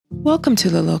Welcome to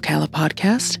the Locala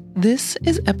Podcast. This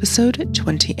is episode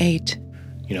 28.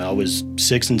 I was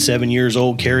 6 and 7 years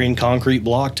old carrying concrete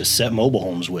block to set mobile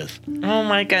homes with. Oh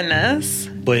my goodness.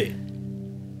 But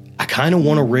I kind of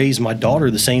want to raise my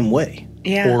daughter the same way.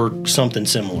 Yeah. Or something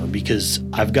similar, because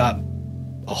I've got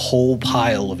a whole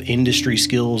pile of industry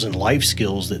skills and life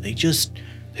skills that they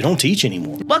don't teach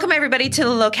anymore. Welcome, everybody, to the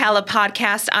Locala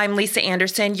Podcast. I'm Lisa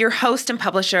Anderson, your host and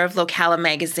publisher of Locala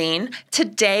Magazine.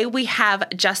 Today, we have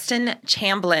Justin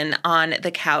Chamblin on the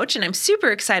couch, and I'm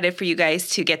super excited for you guys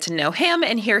to get to know him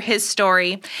and hear his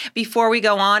story. Before we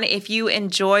go on, if you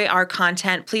enjoy our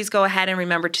content, please go ahead and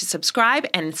remember to subscribe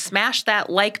and smash that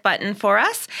like button for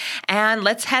us. And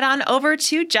let's head on over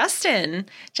to Justin.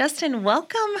 Justin,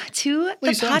 welcome to the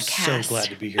Lisa, podcast. I'm so glad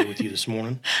to be here with you this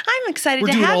morning. I'm excited We're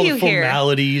to doing have all you the here.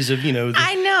 formalities of,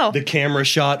 I know. the camera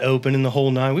shot open and the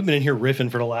whole nine. We've been in here riffing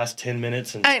for the last 10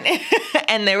 minutes.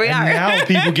 And there we are. Now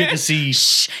people get to see.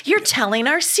 Shh, you're telling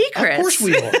our secrets. Of course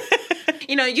we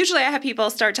are. Usually I have people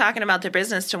start talking about their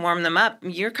business to warm them up.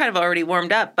 You're kind of already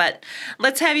warmed up, but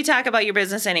let's have you talk about your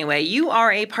business anyway. You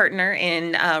are a partner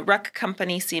in Ruck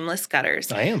Company Seamless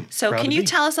Gutters. I am. So Proud can to you be.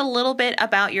 tell us a little bit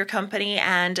about your company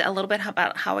and a little bit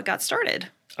about how it got started?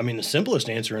 I mean, the simplest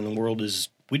answer in the world is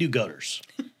we do gutters.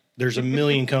 There's a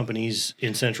million companies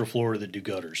in Central Florida that do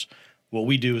gutters. What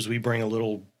we do is we bring a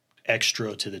little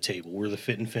extra to the table. We're the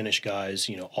fit and finish guys.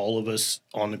 All of us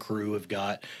on the crew have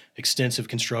got extensive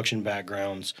construction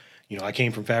backgrounds. I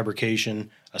came from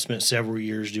fabrication. I spent several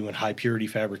years doing high purity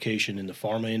fabrication in the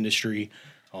pharma industry.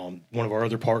 One of our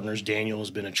other partners, Daniel,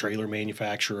 has been a trailer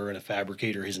manufacturer and a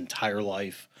fabricator his entire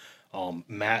life.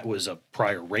 Matt was a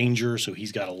prior ranger, so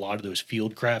he's got a lot of those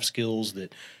field craft skills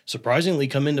that surprisingly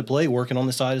come into play working on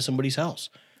the side of somebody's house.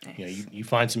 Nice. You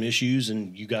find some issues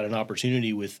and you got an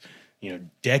opportunity with,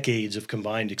 decades of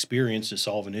combined experience to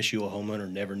solve an issue a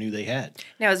homeowner never knew they had.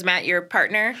 Now, is Matt your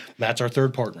partner? Matt's our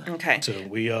third partner. Okay. So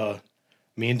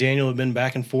me and Daniel have been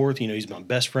back and forth. He's my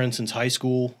best friend since high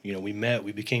school. We met,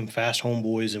 we became fast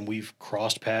homeboys, and we've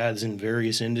crossed paths in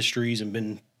various industries and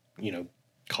been,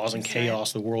 causing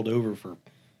chaos the world over for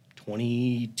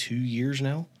 22 years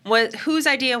now. Whose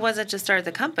idea was it to start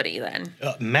the company then?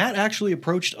 Matt actually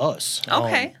approached us.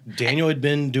 Okay. Daniel had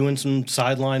been doing some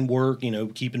sideline work,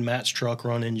 keeping Matt's truck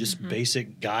running, just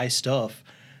basic guy stuff.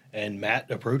 And Matt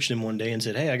approached him one day and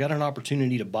said, "Hey, I got an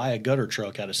opportunity to buy a gutter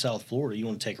truck out of South Florida. You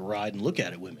want to take a ride and look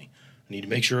at it with me? I need to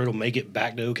make sure it'll make it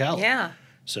back to Ocala." Yeah.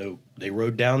 So they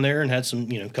rode down there and had some,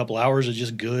 couple hours of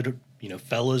just good,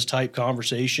 fellas type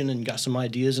conversation and got some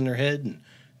ideas in their head. And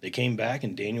they came back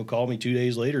and Daniel called me 2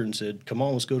 days later and said, "Come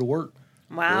on, let's go to work."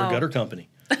 Wow. We're a gutter company.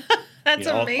 That's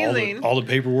amazing. All the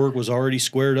paperwork was already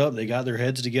squared up. They got their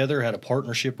heads together, had a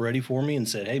partnership ready for me and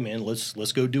said, "Hey man,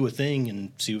 let's go do a thing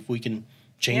and see if we can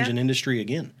change an industry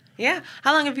again." Yeah.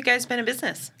 How long have you guys been in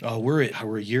business? We're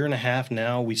a year and a half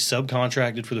now. We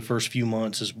subcontracted for the first few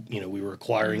months as we were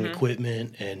acquiring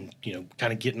equipment and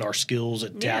kind of getting our skills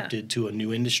adapted to a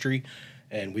new industry.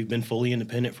 And we've been fully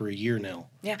independent for a year now.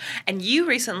 Yeah. And you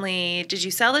recently, did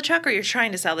you sell the truck or you're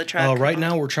trying to sell the truck? Right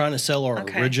now we're trying to sell our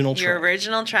original truck. Your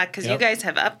original truck, because you guys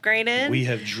have upgraded. We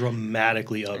have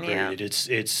dramatically upgraded.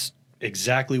 Yeah. It's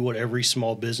exactly what every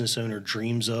small business owner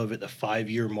dreams of at the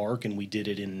 5-year mark, and we did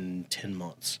it in 10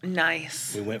 months.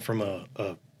 Nice. We went from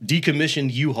a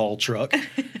decommissioned U-Haul truck,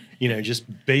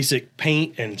 just basic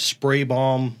paint and spray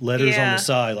bomb letters on the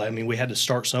side. I mean, we had to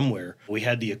start somewhere. We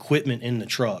had the equipment in the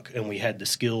truck, and we had the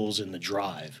skills and the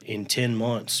drive. In 10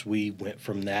 months, we went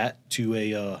from that to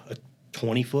a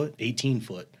 20-foot,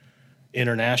 18-foot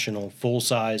international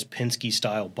full-size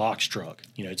Penske-style box truck.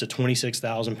 It's a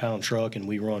 26,000-pound truck, and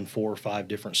we run 4 or 5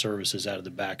 different services out of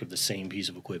the back of the same piece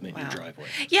of equipment in your driveway.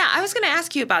 Yeah, I was going to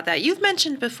ask you about that. You've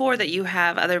mentioned before that you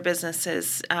have other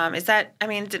businesses. Is that,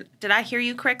 did I hear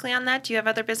you correctly on that? Do you have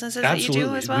other businesses Absolutely. that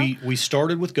you do as well? We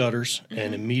started with gutters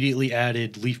and immediately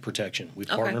added leaf protection. We've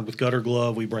partnered with Gutter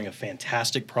Glove. We bring a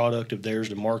fantastic product of theirs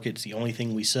to market. It's the only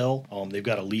thing we sell. They've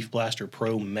got a Leaf Blaster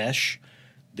Pro mesh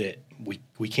that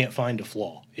we can't find a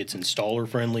flaw. It's installer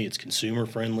friendly. It's consumer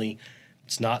friendly.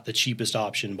 It's not the cheapest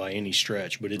option by any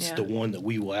stretch, but it's the one that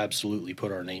we will absolutely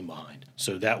put our name behind.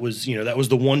 So that was the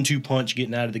 1-2 punch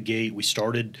getting out of the gate. We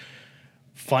started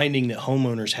finding that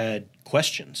homeowners had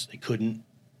questions. They couldn't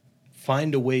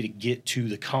find a way to get to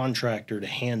the contractor to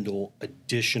handle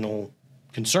additional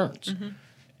concerns.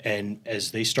 And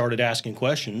as they started asking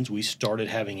questions, we started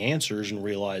having answers and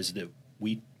realized that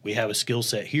we have a skill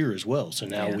set here as well. So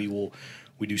now we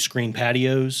do screen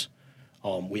patios,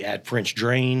 we add French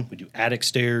drain, we do attic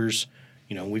stairs.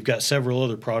 We've got several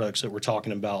other products that we're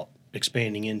talking about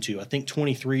expanding into. I think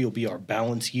 23 will be our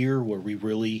balance year where we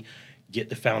really get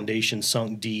the foundation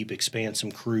sunk deep, expand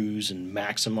some crews, and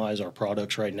maximize our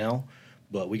products right now.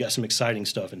 But we got some exciting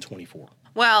stuff in 24.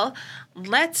 Well,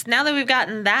 now that we've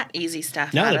gotten that easy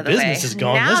stuff out of the way. Now that business is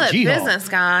gone, now let's that business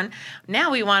gone,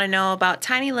 now we want to know about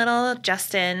tiny little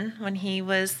Justin when he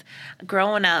was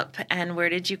growing up, and where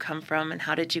did you come from, and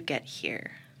how did you get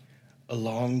here? A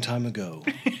long time ago.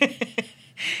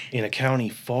 In a county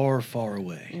far, far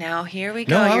away. Now here we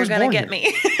go. You're going to get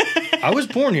me. I was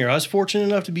born here. I was fortunate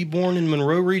enough to be born in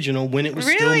Monroe Regional when it was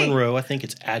still Really? Monroe. I think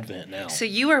it's Advent now. So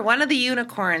you are one of the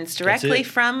unicorns directly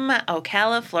from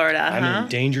Ocala, Florida, I'm an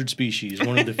endangered species,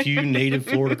 one of the few native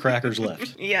Florida crackers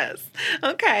left. Yes.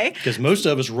 Okay. Because most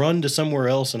of us run to somewhere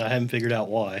else, and I haven't figured out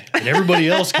why. And everybody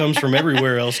else comes from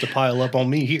everywhere else to pile up on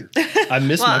me here. I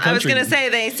miss my country. I was going to say,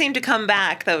 they seem to come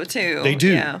back, though, too. They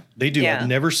do. Yeah. They do. Yeah. I've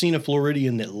never seen a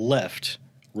Floridian that left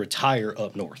retire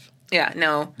up north. Yeah,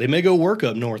 no. They may go work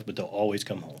up north, but they'll always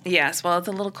come home. Yes, well, it's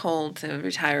a little cold to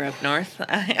retire up north.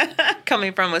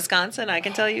 Coming from Wisconsin, I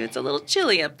can tell you it's a little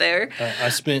chilly up there. I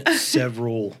spent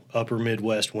several upper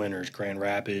Midwest winters, Grand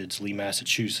Rapids, Lee,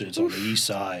 Massachusetts, on the east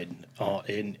side,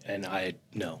 and I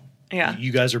know. Yeah.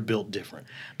 You guys are built different.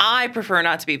 I prefer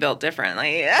not to be built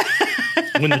differently.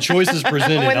 When the choice is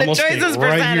presented,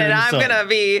 I'm going to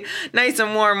be nice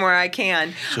and warm where I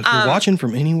can. So if you're watching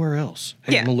from anywhere else,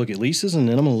 I'm going to look at Lisa's, and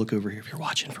then I'm going to look over here. If you're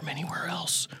watching from anywhere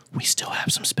else, we still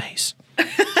have some space.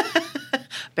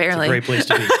 Barely. It's a great place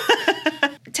to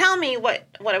be. Tell me what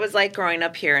it was like growing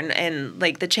up here and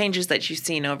like the changes that you've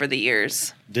seen over the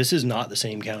years. This is not the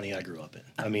same county I grew up in.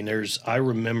 I mean,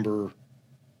 I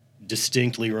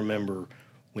distinctly remember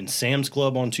when Sam's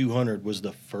Club on 200 was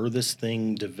the furthest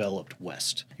thing developed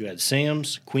west. You had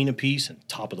Sam's, Queen of Peace, and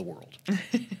Top of the World.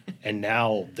 And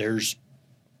now there's,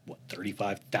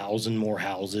 35,000 more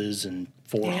houses and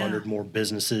 400 more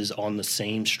businesses on the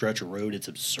same stretch of road. It's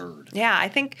absurd. Yeah, I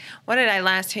think, what did I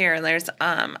last hear? There's,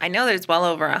 I know there's well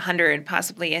over 100,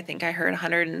 possibly, I think I heard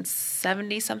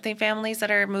 170-something families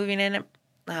that are moving in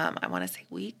I want to say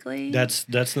weekly. That's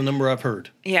the number I've heard.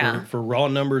 Yeah. For raw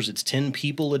numbers, it's 10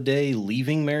 people a day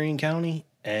leaving Marion County,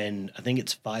 and I think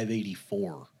it's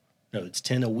 584. No, it's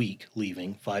 10 a week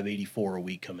leaving, 584 a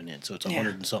week coming in. So it's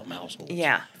 100 and something households.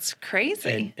 Yeah, it's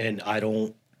crazy. And I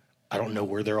don't know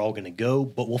where they're all going to go,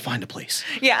 but we'll find a place.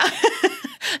 Yeah.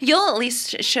 You'll at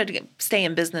least should stay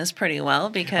in business pretty well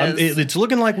because it's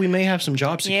looking like we may have some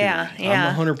job security.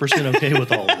 Yeah. I'm 100% okay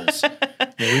with all of this.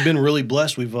 We've been really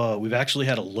blessed. We've actually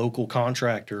had a local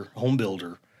contractor, home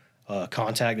builder,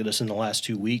 contacted us in the last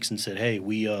 2 weeks and said, "Hey,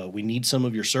 we need some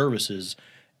of your services,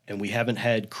 and we haven't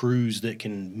had crews that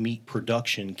can meet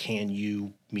production. Can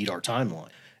you meet our timeline?"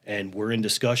 And we're in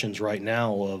discussions right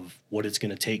now of what it's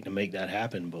going to take to make that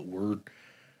happen. But we're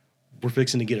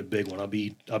fixing to get a big one.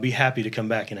 I'll be happy to come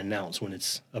back and announce when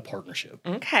it's a partnership.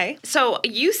 Okay. So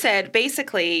you said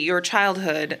basically your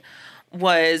childhood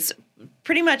was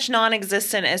pretty much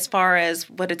non-existent as far as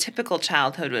what a typical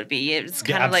childhood would be. It's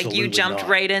kind of like you jumped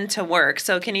right into work.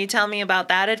 So can you tell me about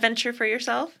that adventure for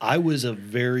yourself? I was a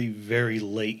very, very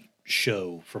late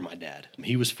show for my dad.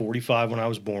 He was 45 when I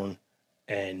was born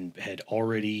and had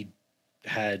already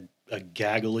had a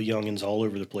gaggle of youngins all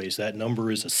over the place. That number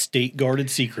is a state-guarded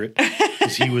secret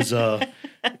because he was a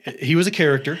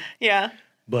character. Yeah.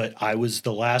 But I was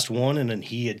the last one, and then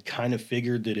he had kind of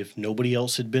figured that if nobody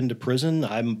else had been to prison,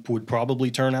 I would probably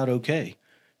turn out okay.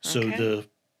 So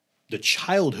the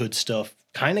childhood stuff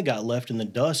kind of got left in the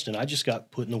dust, and I just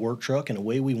got put in the work truck, and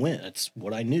away we went. That's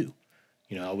what I knew.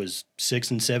 I was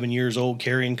 6 and 7 years old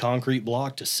carrying concrete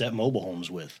block to set mobile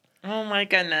homes with. Oh, my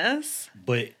goodness.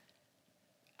 But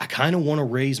I kind of want to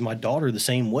raise my daughter the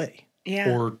same way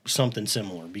or something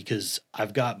similar because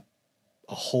I've got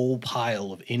a whole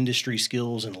pile of industry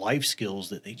skills and life skills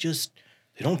that they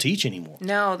don't teach anymore.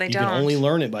 No, they don't. You can only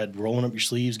learn it by rolling up your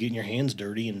sleeves, getting your hands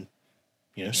dirty, and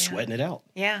sweating it out.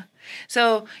 Yeah.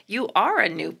 So you are a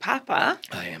new papa.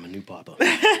 I am a new papa.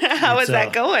 How is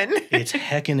that going? It's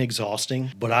heckin'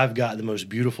 exhausting, but I've got the most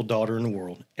beautiful daughter in the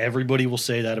world. Everybody will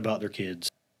say that about their kids.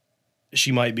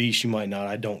 She might be, she might not.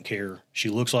 I don't care. She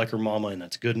looks like her mama, and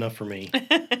that's good enough for me.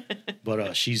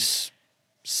 But she's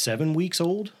 7 weeks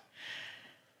old.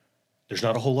 There's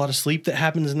not a whole lot of sleep that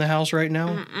happens in the house right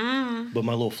now. But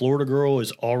my little Florida girl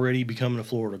is already becoming a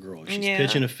Florida girl. She's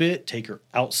pitching a fit. Take her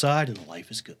outside, and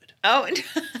life is good. Oh.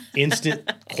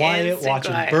 Instant quiet,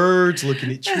 watching birds,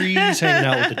 looking at trees, hanging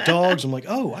out with the dogs. I'm like,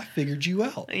 oh, I figured you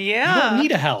out. Yeah. You don't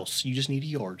need a house. You just need a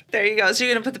yard. There you go. So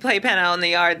you're going to put the playpen out in the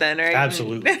yard then, right?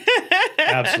 Absolutely.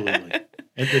 Absolutely.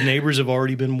 And the neighbors have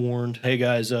already been warned. Hey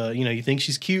guys, you think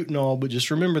she's cute and all, but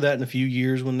just remember that in a few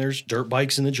years when there's dirt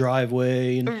bikes in the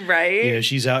driveway and right,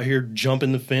 she's out here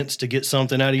jumping the fence to get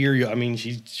something out of your. I mean,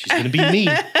 she's going to be me.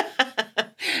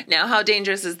 Now, how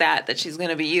dangerous is that she's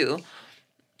going to be you?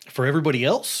 For everybody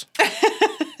else, take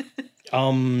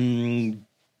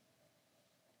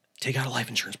out a life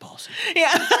insurance policy.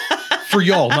 Yeah. For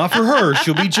y'all, not for her.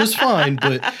 She'll be just fine.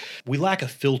 But we lack a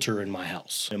filter in my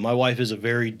house. And my wife is a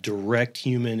very direct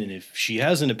human. And if she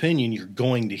has an opinion, you're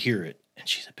going to hear it. And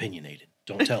she's opinionated.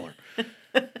 Don't tell her.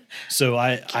 So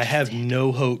I have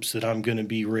no hopes that I'm going to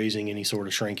be raising any sort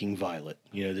of shrinking violet.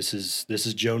 This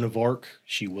is Joan of Arc.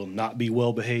 She will not be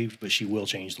well behaved, but she will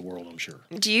change the world, I'm sure.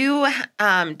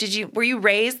 Were you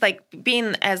raised, like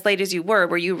being as late as you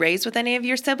were you raised with any of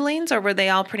your siblings, or were they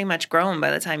all pretty much grown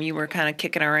by the time you were kind of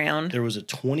kicking around? There was a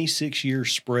 26-year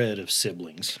spread of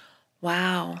siblings.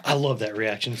 Wow. I love that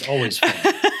reaction. It's always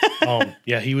fun.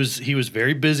 He was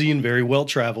very busy and very well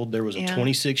traveled. There was a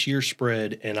 26-year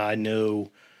spread, and I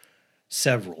know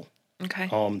several. Okay.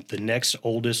 The next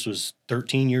oldest was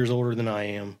 13 years older than I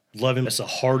am. Love him. That's the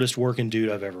hardest working dude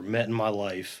I've ever met in my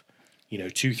life.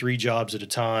 2-3 jobs at a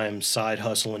time, side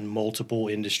hustling, multiple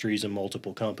industries and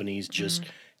multiple companies, just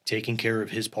taking care of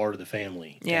his part of the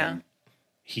family. Yeah. And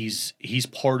he's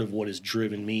part of what has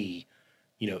driven me,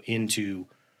 into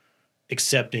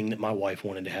accepting that my wife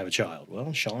wanted to have a child.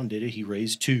 Well, Sean did it. He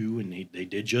raised 2, and they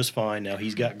did just fine. Now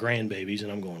he's got grandbabies,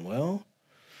 and I'm going, well,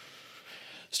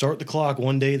 start the clock.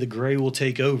 One day the gray will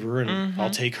take over, and I'll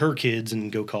take her kids and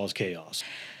go cause chaos.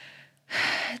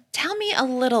 Tell me a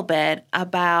little bit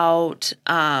about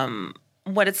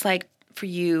what it's like for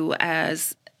you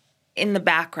as in the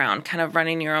background, kind of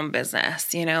running your own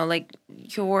business. Like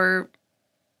you're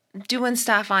doing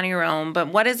stuff on your own, but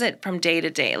what is it from day to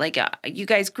day? Like you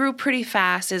guys grew pretty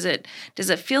fast. Does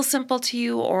it feel simple to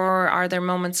you, or are there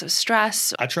moments of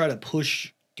stress? I try to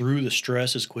push through the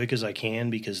stress as quick as I can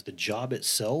because the job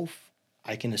itself,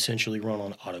 I can essentially run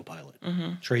on autopilot.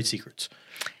 Trade secrets.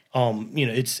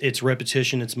 It's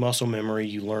repetition, it's muscle memory.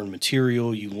 You learn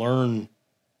material, you learn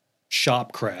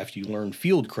shop craft, you learn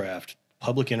field craft.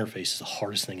 Public interface is the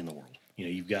hardest thing in the world.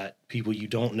 You've got people you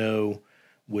don't know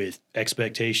with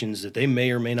expectations that they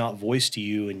may or may not voice to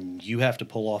you, and you have to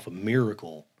pull off a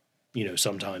miracle,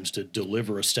 sometimes to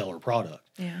deliver a stellar product.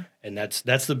 Yeah. And that's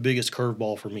the biggest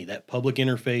curveball for me, that public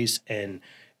interface and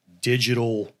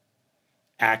digital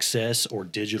access or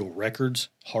digital records,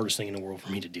 hardest thing in the world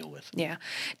for me to deal with. Yeah.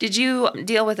 Did you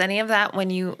deal with any of that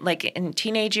when you, like in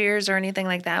teenage years or anything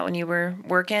like that when you were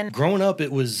working? Growing up,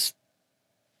 the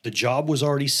job was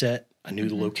already set. I knew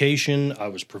the location. I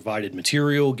was provided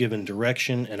material, given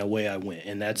direction, and away I went.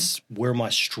 And that's where my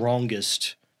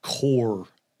strongest core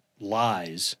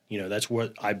lies. That's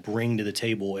what I bring to the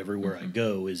table everywhere I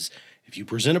go is if you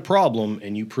present a problem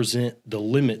and you present the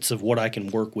limits of what I can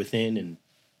work within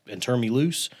and turn me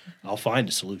loose, I'll find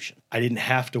a solution. I didn't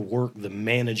have to work the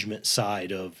management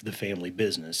side of the family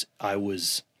business. I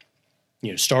was,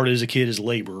 started as a kid as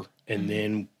labor and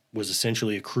then was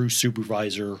essentially a crew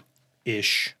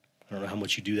supervisor-ish. I don't know how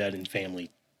much you do that in family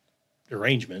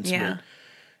arrangements. Yeah.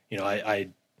 But, I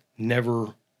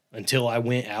never, until I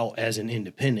went out as an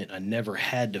independent, I never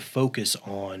had to focus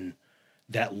on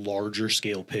that larger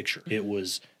scale picture. It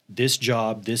was this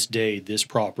job, this day, this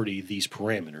property, these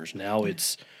parameters. Now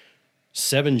it's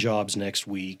 7 jobs next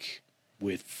week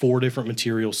with 4 different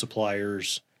material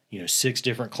suppliers, 6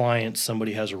 different clients.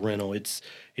 Somebody has a rental. It's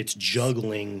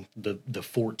juggling the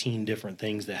 14 different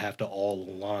things that have to all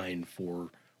align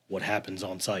for what happens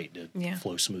on site to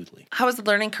flow smoothly. How was the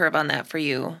learning curve on that for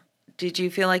you? Did you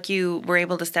feel like you were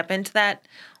able to step into that,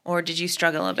 or did you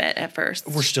struggle a bit at first?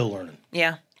 We're still learning.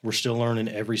 Yeah. We're still learning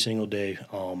every single day.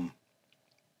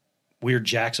 We're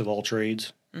jacks of all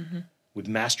trades. We've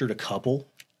mastered a couple.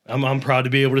 I'm proud to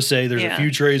be able to say there's a few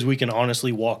trades we can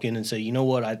honestly walk in and say, you know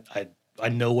what, I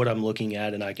know what I'm looking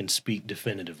at and I can speak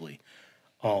definitively.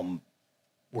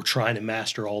 We're trying to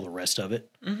master all the rest of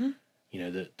it.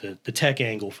 The tech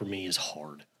angle for me is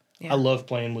hard. Yeah. I love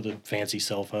playing with a fancy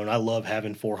cell phone. I love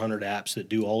having 400 apps that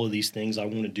do all of these things I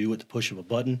want to do at the push of a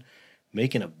button.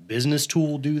 Making a business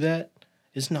tool do that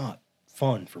is not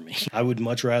fun for me. I would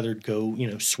much rather go,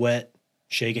 sweat,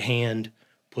 shake a hand,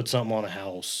 put something on a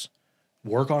house,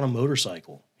 work on a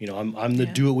motorcycle. I'm the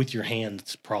do it with your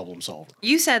hands problem solver.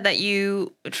 You said that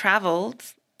you traveled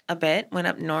a bit, went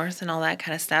up north and all that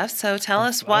kind of stuff. So tell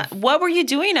us what were you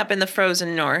doing up in the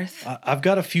frozen north? I've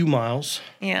got a few miles.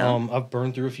 Yeah. I've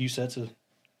burned through a few sets of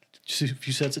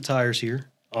tires here.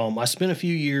 I spent a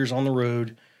few years on the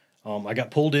road. I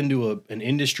got pulled into an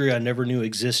industry I never knew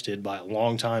existed by a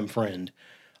longtime friend.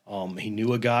 He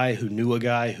knew a guy who knew a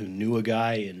guy who knew a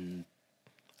guy, and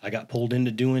I got pulled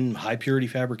into doing high purity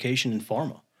fabrication in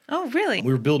pharma. Oh, really?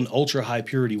 We were building ultra high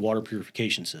purity water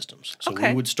purification systems. So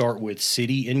we would start with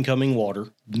city incoming water,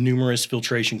 numerous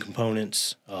filtration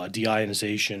components,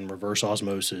 deionization, reverse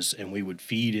osmosis, and we would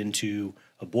feed into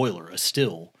a boiler, a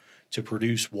still, to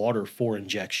produce water for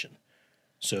injection.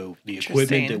 So the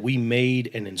equipment that we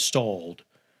made and installed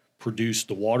produced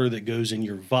the water that goes in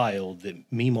your vial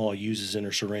that Meemaw uses in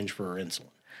her syringe for her insulin.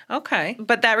 Okay.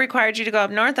 But that required you to go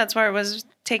up north? That's where it was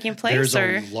taking place? There's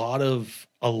a lot of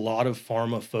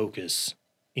pharma focus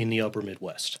in the upper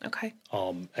Midwest. Okay.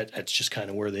 That's just kind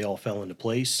of where they all fell into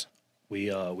place. We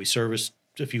serviced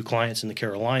a few clients in the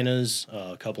Carolinas,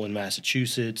 a couple in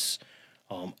Massachusetts,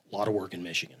 a lot of work in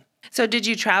Michigan. So did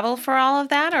you travel for all of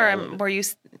that, or were you?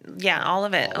 Yeah, all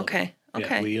of it. Okay.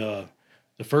 Okay. Yeah,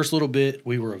 the first little bit,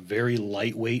 we were a very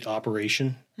lightweight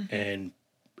operation, and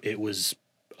it was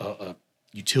a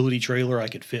utility trailer I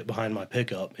could fit behind my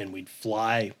pickup, and we'd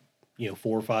fly, 4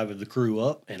 or 5 of the crew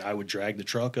up, and I would drag the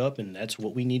truck up, and that's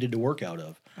what we needed to work out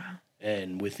of. Wow.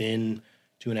 And within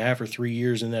 2.5 or 3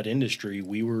 years in that industry,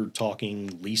 we were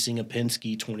talking leasing a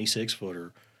Penske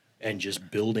 26-footer and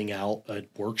just building out a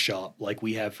workshop like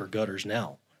we have for gutters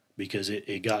now, because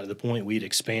it got to the point we'd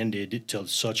expanded to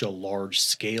such a large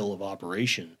scale of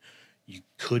operation, you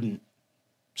couldn't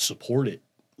support it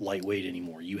lightweight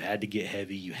anymore. You had to get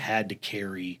heavy. You had to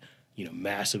carry,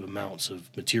 massive amounts of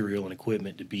material and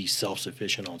equipment to be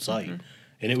self-sufficient on site. Mm-hmm.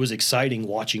 And it was exciting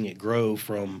watching it grow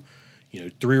from,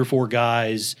 3 or 4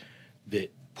 guys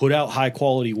that put out high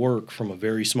quality work from a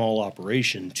very small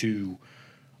operation to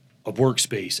a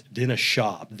workspace, then a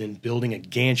shop, then building a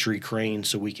gantry crane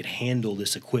so we could handle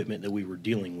this equipment that we were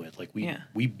dealing with. Like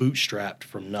we bootstrapped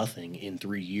from nothing in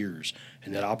 3 years,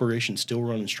 and that operation's still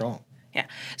running strong. Yeah.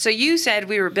 So you said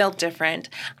we were built different.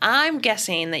 I'm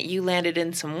guessing that you landed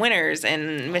in some winners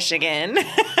in Michigan.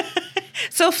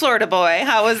 So Florida boy,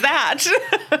 how was that?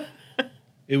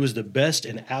 It was the best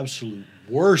and absolute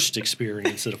worst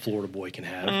experience that a Florida boy can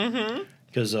have. Mm-hmm.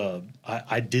 Because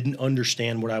I didn't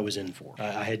understand what I was in for.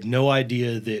 I had no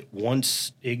idea that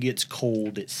once it gets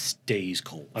cold, it stays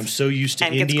cold. I'm so used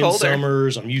to Indian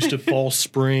summers. I'm used to fall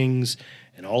springs.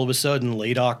 And all of a sudden,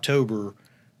 late October,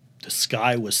 the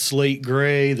sky was slate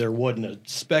gray. There wasn't a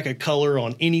speck of color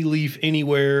on any leaf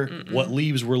anywhere. Mm-mm. What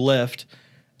leaves were left.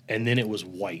 And then it was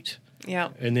white. Yeah.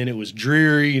 And then it was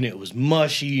dreary, and it was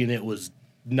mushy, and it was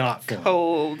not fun.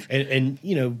 Cold. And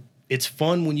it's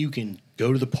fun when you can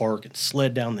go to the park and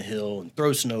sled down the hill and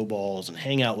throw snowballs and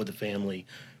hang out with the family.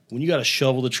 When you got to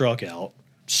shovel the truck out,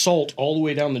 salt all the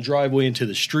way down the driveway into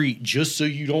the street just so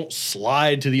you don't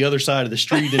slide to the other side of the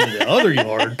street into the other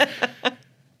yard.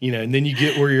 And then you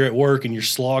get where you're at work and you're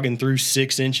slogging through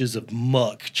 6 inches of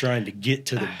muck trying to get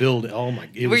to the building. Oh my!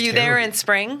 Were you there in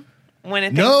spring? When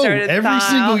it started every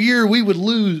single year we would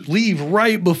leave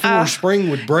right before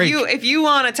spring would break. If you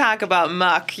want to talk about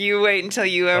muck, you wait until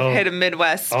you hit a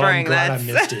Midwest spring. I'm glad I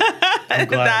missed it.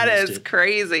 That is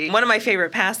crazy. One of my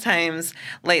favorite pastimes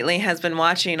lately has been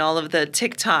watching all of the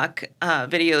TikTok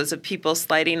videos of people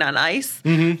sliding on ice,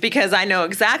 because I know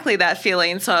exactly that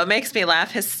feeling. So it makes me laugh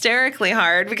hysterically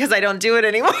hard because I don't do it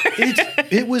anymore.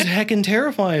 It was heckin'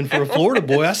 terrifying for a Florida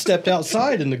boy. I stepped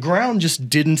outside and the ground just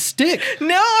didn't stick.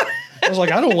 No. I was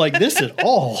like, I don't like this at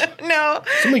all. No.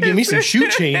 Somebody give me some shoe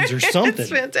chains or something.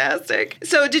 It's fantastic.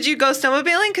 So did you go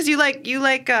snowmobiling? Because you like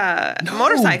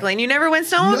motorcycling. You never went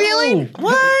snowmobiling? No.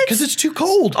 What? Because it's too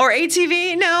cold. Or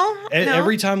ATV? No.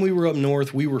 Every time we were up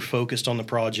north, we were focused on the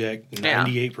project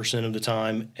 98% of the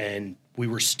time, and we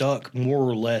were stuck more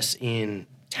or less in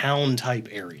town-type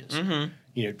areas.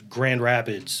 Mm-hmm. Grand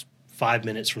Rapids, 5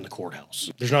 minutes from the courthouse.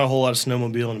 There's not a whole lot of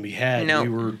snowmobiling to be had.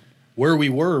 No. Where we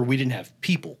were, we didn't have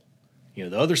people.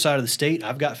 The other side of the state,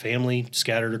 I've got family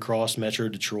scattered across Metro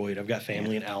Detroit. I've got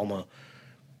family in Alma.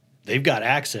 They've got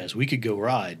access. We could go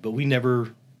ride, but we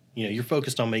never, you're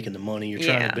focused on making the money. You're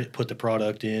trying to put the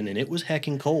product in, and it was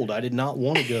hecking cold. I did not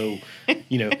want to go,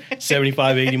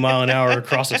 75, 80 mile an hour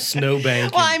across a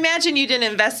snowbank. Well, I imagine you didn't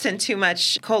invest in too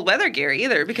much cold weather gear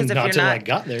either, because if you're not. Not until I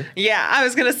got there. Yeah, I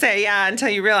was going to say, until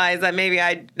you realize that maybe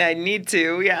I need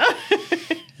to,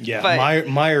 Yeah,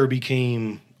 Meyer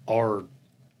became our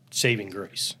saving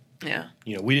grace. Yeah.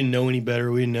 We didn't know any better.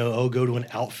 We didn't know, go to an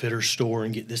outfitter store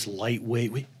and get this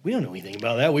lightweight. We don't know anything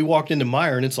about that. We walked into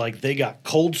Meyer and it's like they got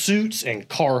cold suits and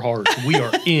Carhartts. We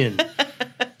are in.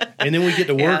 And then we get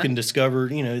to work and discover,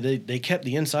 they kept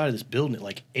the inside of this building at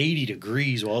like 80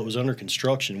 degrees while it was under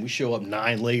construction. We show up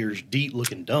 9 layers deep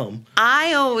looking dumb.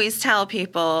 I always tell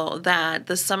people that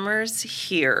the summers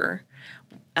here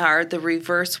are the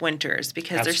reverse winters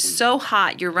because Absolutely. they're so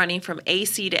hot. You're running from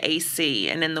AC to AC,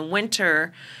 and in the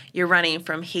winter, you're running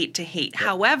from heat to heat. Yep.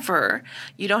 However,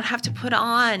 you don't have to put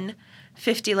on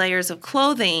 50 layers of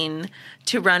clothing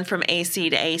to run from AC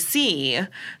to AC.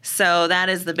 So that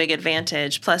is the big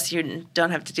advantage. Plus, you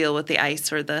don't have to deal with the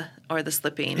ice or the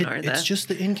slipping It's just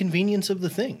the inconvenience of the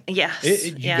thing. Yes.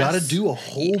 You got to do a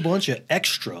whole bunch of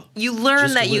extra. You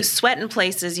learn that you live. sweat in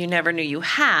places you never knew you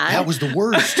had. That was the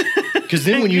worst. Because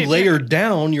then when you layer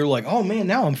down, you're like, oh man,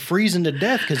 now I'm freezing to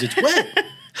death because it's wet.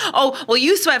 Oh, well,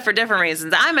 you sweat for different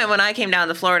reasons. I meant when I came down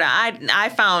to Florida, I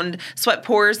found sweat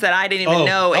pores that I didn't even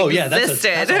know existed.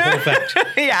 Yeah, that's a whole fact.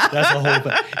 Yeah. That's a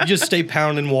whole fact. You just stay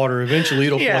pounding water. Eventually,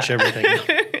 it'll flush everything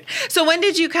out. So when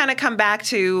did you kind of come back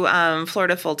to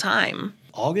Florida full time?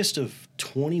 August of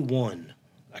 21,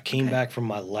 I came back from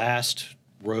my last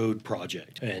road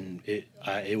project, and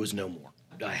it was no more.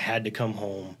 I had to come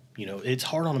home. You know, it's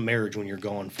hard on a marriage when you're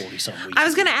gone 40-something weeks. I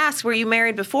was going to ask, were you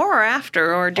married before or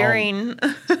after or during?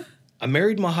 I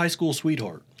married my high school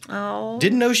sweetheart. Oh.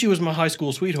 Didn't know she was my high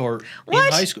school sweetheart in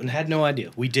high school and had no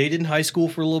idea. We dated in high school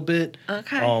for a little bit.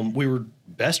 Okay. We were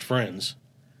best friends.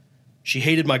 She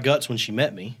hated my guts when she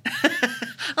met me.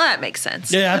 Well, that makes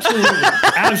sense. Yeah, absolutely.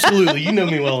 Absolutely. You know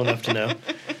me well enough to know.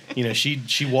 You know,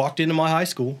 she walked into my high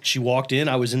school. She walked in.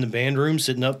 I was in the band room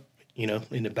sitting up, you know,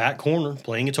 in the back corner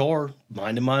playing guitar,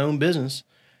 minding my own business.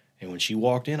 And when she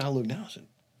walked in, I looked down and said,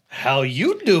 "How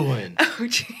you doing?" Oh,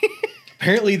 gee.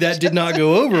 Apparently that did not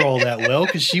go over all that well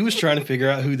because she was trying to figure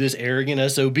out who this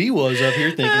arrogant SOB was up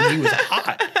here thinking he was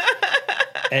hot.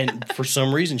 And for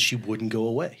some reason, she wouldn't go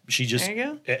away. She just,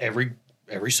 There you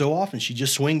every so often, she'd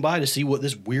just swing by to see what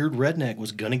this weird redneck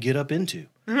was going to get up into.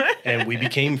 And we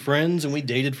became friends and we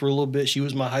dated for a little bit. She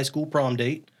was my high school prom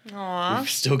date. Aw. We've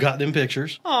still got them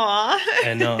pictures. Aw.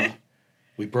 And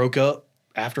we broke up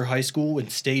after high school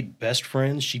and stayed best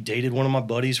friends. She dated one of my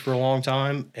buddies for a long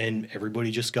time, and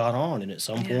everybody just got on. And at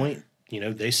some point, you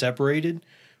know, they separated.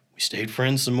 We stayed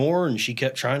friends some more, and she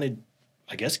kept trying to,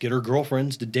 I guess, get her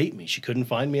girlfriends to date me. She couldn't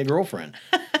find me a girlfriend.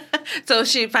 So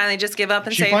she'd finally just give up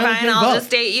and She say, finally fine, gave I'll up.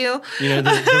 just date you. You know,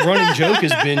 the running joke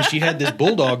has been she had this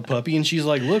bulldog puppy, and she's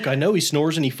like, look, I know he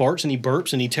snores and he farts and he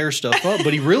burps and he tears stuff up,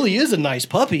 but he really is a nice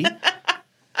puppy.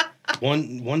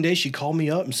 One day she called me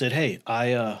up and said, hey,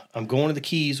 I'm going to the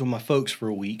Keys with my folks for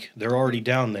a week. They're already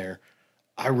down there.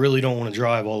 I really don't want to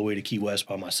drive all the way to Key West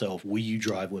by myself. Will you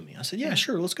drive with me? I said, yeah,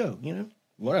 sure, let's go. You know,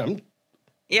 well, I'm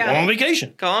going on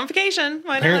vacation. Go on vacation.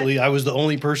 Why Apparently, I was the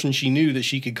only person she knew that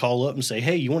she could call up and say,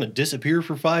 hey, you want to disappear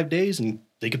for 5 days? And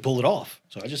they could pull it off.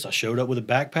 So I showed up with a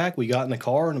backpack. We got in the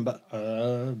car and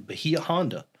a Bahia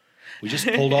Honda. We just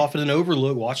pulled off at an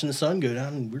overlook, watching the sun go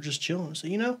down, and we're just chilling. I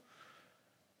said, you know,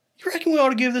 you reckon we ought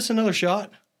to give this another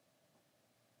shot?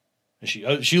 And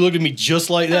she looked at me just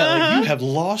like that. Like, you have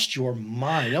lost your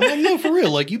mind. I'm like, no, for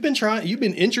real. Like, you've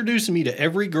been introducing me to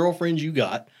every girlfriend you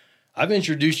got. I've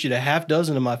introduced you to half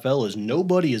dozen of my fellas.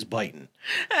 Nobody is biting.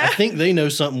 I think they know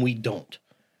something we don't.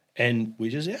 And we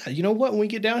just, you know what? When we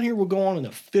get down here, we'll go on an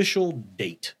official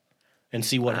date and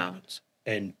see what happens.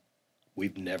 And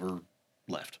we've never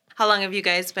left. How long have you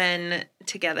guys been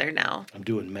together now? I'm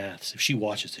doing maths. If she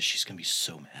watches this, she's going to be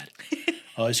so mad.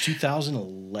 It's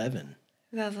 2011.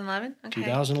 2011? Okay.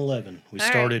 2011. We All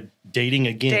started dating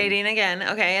again. Dating again.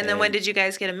 Okay. And then when did you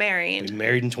guys get married? We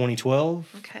married in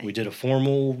 2012. Okay. We did a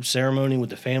formal ceremony with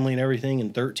the family and everything in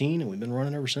 2013, and we've been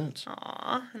running ever since.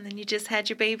 Aw. And then you just had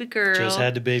your baby girl. Just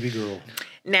had the baby girl.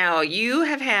 Now, you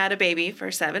have had a baby for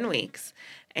 7 weeks,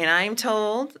 and I'm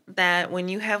told that when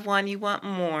you have one, you want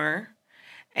more.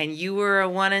 And you were a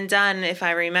one and done, if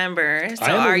I remember. So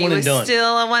are you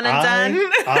still a one and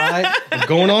done? I'm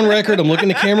going on record. I'm looking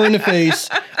the camera in the face.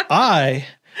 I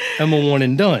am a one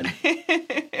and done.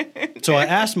 So I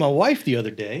asked my wife the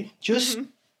other day, just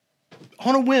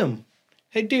on a whim,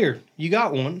 hey, dear, you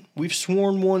got one. We've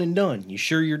sworn one and done. You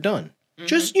sure you're done?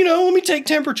 Just, let me take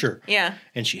temperature. Yeah.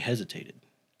 And she hesitated.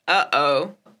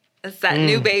 Uh-oh. It's that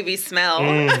new baby smell.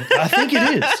 I think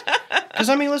it is. Because,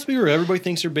 I mean, let's be real. Everybody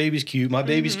thinks their baby's cute. My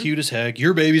baby's cute as heck.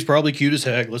 Your baby's probably cute as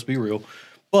heck. Let's be real.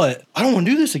 But I don't want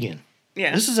to do this again.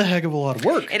 Yeah. This is a heck of a lot of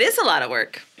work. It is a lot of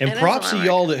work. And props to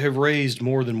y'all that have raised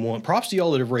more than one. Props to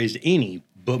y'all that have raised any,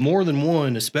 but more than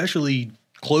one, especially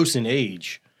close in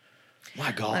age.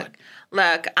 My God.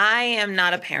 Look, I am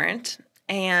not a parent,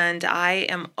 and I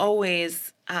am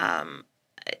always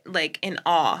in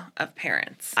awe of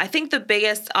parents. I think the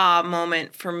biggest awe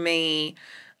moment for me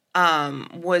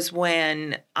was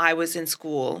when I was in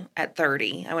school at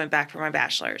 30. I went back for my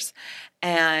bachelor's.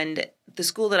 And the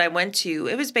school that I went to,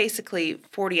 it was basically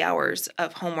 40 hours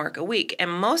of homework a week.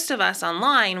 And most of us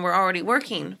online were already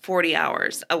working 40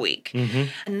 hours a week. Mm-hmm.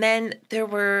 And then there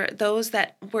were those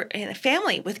that were in a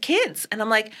family with kids. And I'm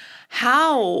like,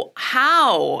 how?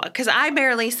 Because I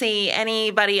barely see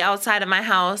anybody outside of my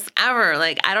house ever.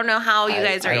 Like, I don't know how you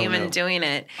guys are even doing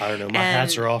it. I don't know. My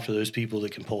hats are off to those people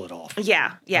that can pull it off.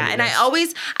 Yeah. And I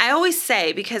always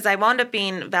say, because I wound up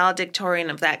being valedictorian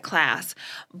of that class,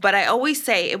 but I always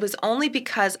say it was only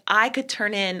because I could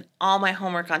turn in all my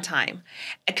homework on time.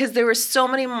 Because there were so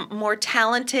many more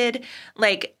talented,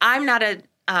 like, I'm not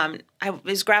I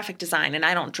was graphic design and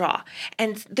I don't draw.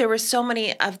 And there were so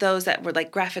many of those that were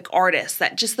like graphic artists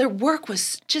that just their work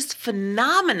was just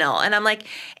phenomenal. And I'm like,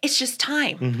 it's just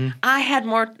time. Mm-hmm. I had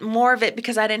more of it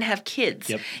because I didn't have kids.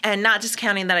 Yep. And not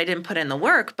discounting that I didn't put in the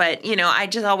work, but I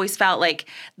just always felt like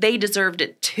they deserved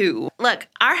it too. Look,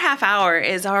 our half hour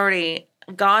is already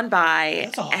gone by.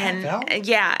 That's a half hour?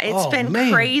 Yeah, it's been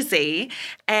crazy.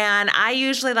 And I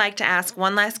usually like to ask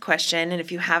one last question. And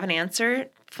if you have an answer,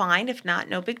 fine. If not,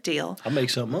 no big deal. I'll make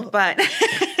something up. But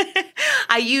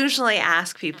I usually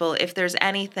ask people if there's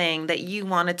anything that you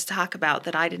wanted to talk about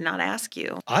that I did not ask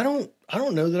you. I don't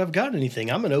know that I've got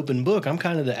anything. I'm an open book. I'm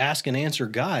kind of the ask and answer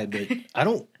guy, but I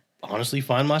don't honestly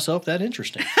find myself that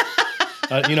interesting.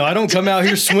 I don't come out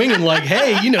here swinging like,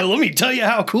 hey, let me tell you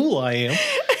how cool I am.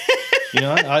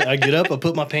 I get up, I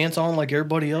put my pants on like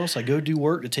everybody else. I go do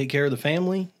work to take care of the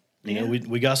family.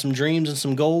 We got some dreams and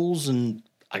some goals, and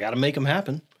I got to make them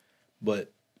happen.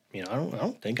 But I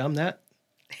don't think I'm that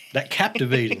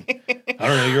captivating. I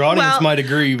don't know. Your audience might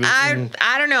agree, but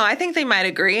I don't know. I think they might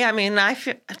agree. I mean,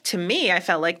 to me, I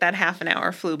felt like that half an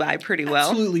hour flew by pretty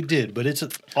well. Absolutely did, but it's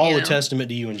all a testament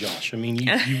to you and Josh. I mean,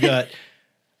 you got.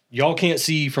 Y'all can't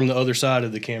see from the other side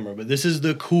of the camera, but this is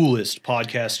the coolest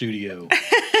podcast studio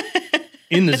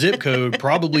in the zip code,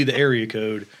 probably the area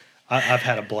code. I've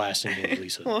had a blast in here,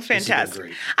 Lisa. Well,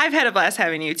 fantastic. I've had a blast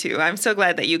having you, too. I'm so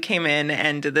glad that you came in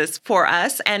and did this for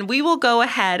us. And we will go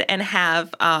ahead and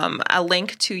have a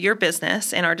link to your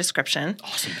business in our description.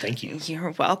 Awesome. Thank you.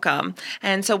 You're welcome.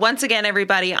 And so once again,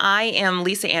 everybody, I am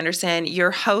Lisa Anderson,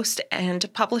 your host and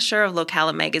publisher of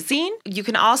Locala Magazine. You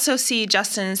can also see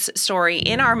Justin's story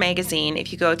in our magazine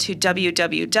if you go to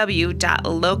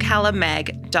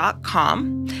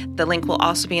www.localamag.com. The link will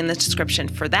also be in the description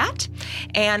for that.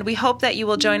 And we hope that you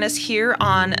will join us here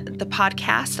on the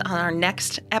podcast on our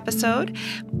next episode,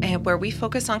 where we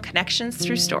focus on connections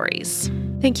through stories.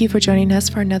 Thank you for joining us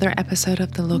for another episode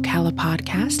of the Locala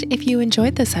podcast. If you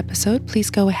enjoyed this episode, please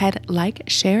go ahead, like,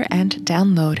 share, and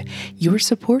download. Your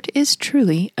support is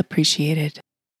truly appreciated.